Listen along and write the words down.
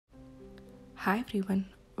Hi everyone,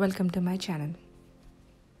 welcome to my channel.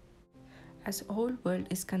 As the whole world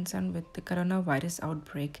is concerned with the coronavirus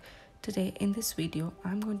outbreak, today in this video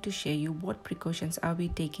I'm going to share you what precautions are we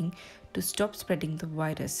taking to stop spreading the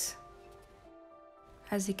virus.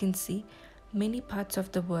 As you can see, many parts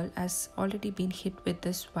of the world has already been hit with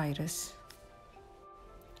this virus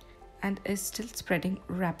and is still spreading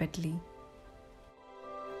rapidly.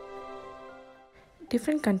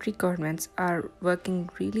 Different country governments are working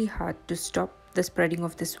really hard to stop the spreading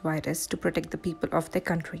of this virus to protect the people of their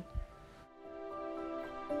country.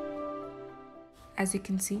 As you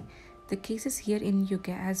can see, the cases here in UK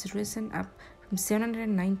has risen up from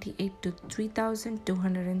 798 to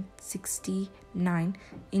 3,269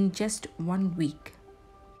 in just 1 week.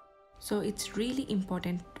 So it's really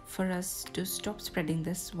important for us to stop spreading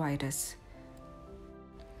this virus.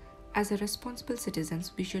 As a responsible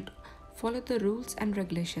citizens, we should follow the rules and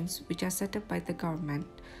regulations which are set up by the government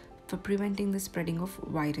for preventing the spreading of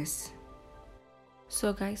virus.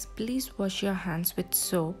 So guys, please wash your hands with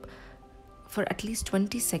soap for at least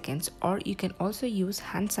 20 seconds, or you can also use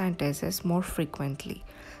hand sanitizers more frequently.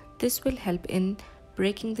 This will help in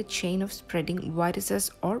breaking the chain of spreading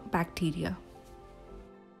viruses or bacteria.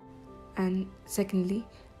 And secondly,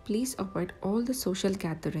 please avoid all the social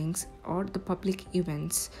gatherings or the public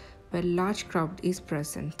events where large crowd is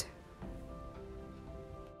present.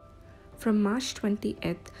 From March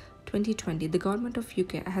 20th, 2020, the government of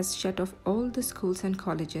UK has shut off all the schools and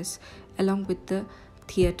colleges along with the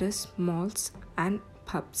theatres, malls and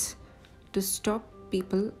pubs to stop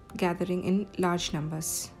people gathering in large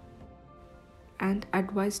numbers and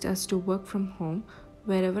advised us to work from home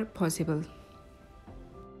wherever possible.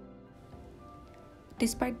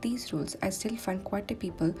 Despite these rules, I still find quite a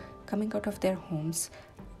people coming out of their homes,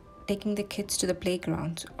 taking the kids to the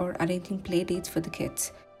playgrounds or arranging play dates for the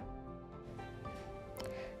kids.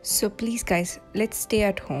 So please guys, let's stay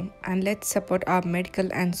at home and let's support our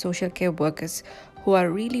medical and social care workers who are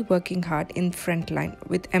really working hard in front line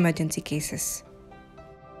with emergency cases.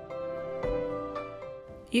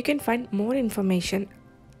 You can find more information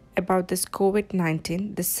about this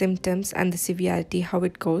COVID-19, the symptoms and the severity, how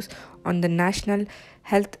it goes on the National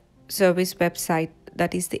Health Service website,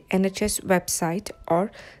 that is the NHS website, or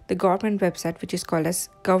the government website which is called as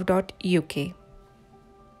gov.uk.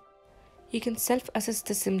 You can self-assess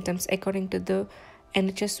the symptoms according to the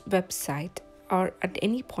NHS website, or at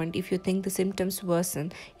any point if you think the symptoms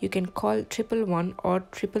worsen, you can call 111 or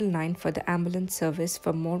 999 for the ambulance service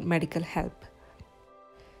for more medical help.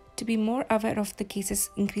 To be more aware of the cases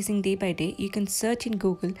increasing day by day, you can search in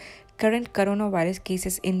Google current coronavirus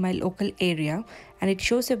cases in my local area, and it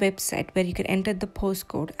shows a website where you can enter the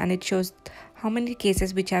postcode and it shows how many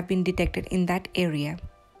cases which have been detected in that area.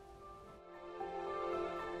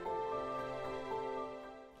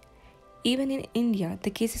 Even in India,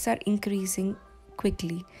 the cases are increasing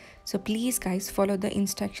quickly. So please guys, follow the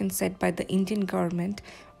instructions set by the Indian government,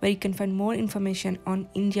 where you can find more information on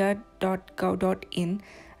india.gov.in,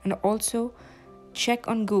 and also check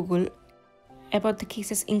on Google about the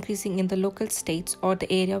cases increasing in the local states or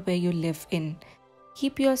the area where you live in.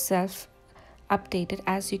 Keep yourself updated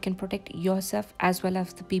as you can protect yourself as well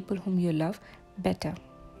as the people whom you love better.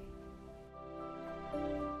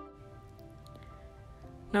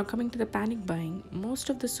 Now coming to the panic buying, most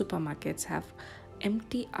of the supermarkets have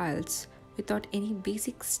empty aisles without any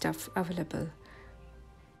basic stuff available.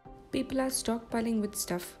 People are stockpiling with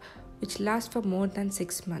stuff which lasts for more than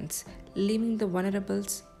 6 months, leaving the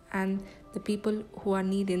vulnerables and the people who are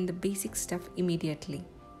needing the basic stuff immediately.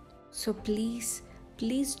 So please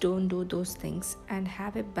don't do those things and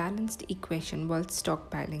have a balanced equation while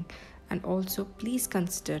stockpiling, and also please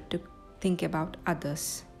consider to think about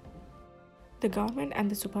others. The government and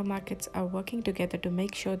the supermarkets are working together to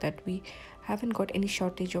make sure that we haven't got any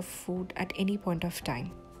shortage of food at any point of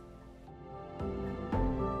time.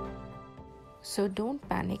 So don't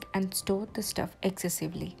panic and store the stuff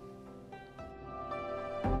excessively.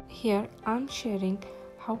 Here I'm sharing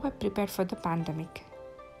how I prepared for the pandemic.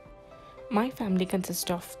 My family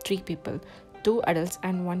consists of 3 people, 2 adults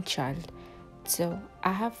and 1 child. So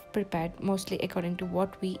I have prepared mostly according to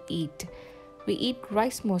what we eat. We eat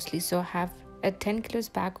rice mostly, so I have a 10 kilos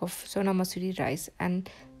bag of Sona Masuri rice and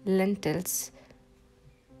lentils.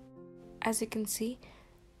 As you can see,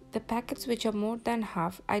 the packets which are more than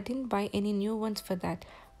half, I didn't buy any new ones for that,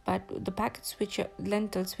 but the packets which are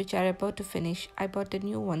lentils which are about to finish, I bought the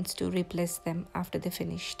new ones to replace them after they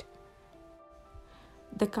finished.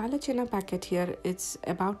 The Kala Chana packet here, it's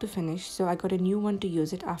about to finish, so I got a new one to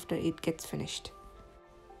use it after it gets finished.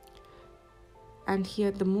 And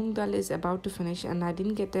here the moong dal is about to finish, and I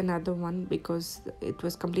didn't get another one because it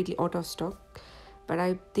was completely out of stock, but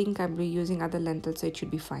I think I'll be using other lentils, so it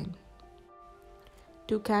should be fine.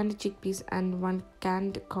 2 canned chickpeas and 1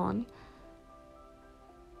 canned corn.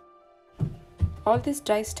 All this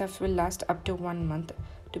dry stuff will last up to 1 month,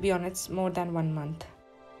 to be honest more than 1 month.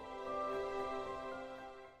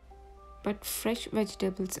 But fresh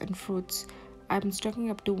vegetables and fruits I'm stocking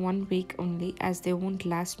up to 1 week only, as they won't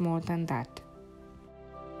last more than that.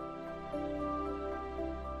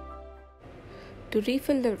 To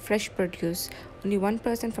refill the fresh produce, only one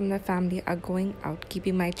person from the family are going out,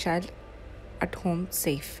 keeping my child at home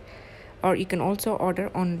safe. Or you can also order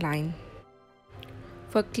online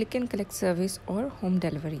for click and collect service or home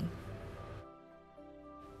delivery.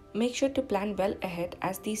 Make sure to plan well ahead,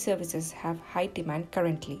 as these services have high demand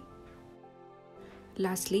currently.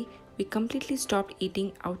 Lastly, we completely stopped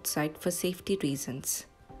eating outside for safety reasons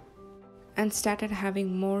and started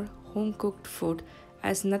having more home cooked food,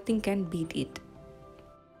 as nothing can beat it.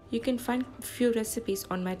 You can find a few recipes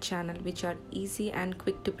on my channel which are easy and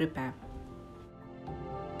quick to prepare.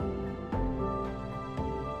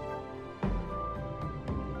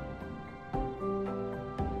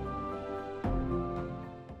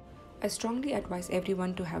 I strongly advise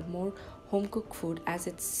everyone to have more home cooked food, as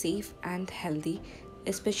it's safe and healthy,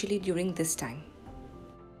 especially during this time.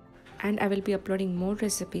 And I will be uploading more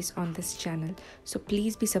recipes on this channel, so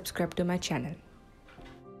please be subscribed to my channel.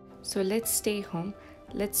 So let's stay home,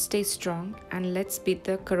 let's stay strong, and let's beat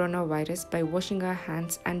the coronavirus by washing our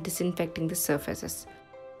hands and disinfecting the surfaces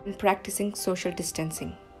and practicing social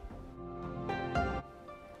distancing.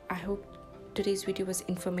 I hope today's video was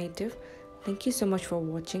informative. Thank you so much for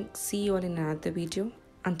watching. See you all in another video.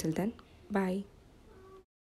 Until then, bye.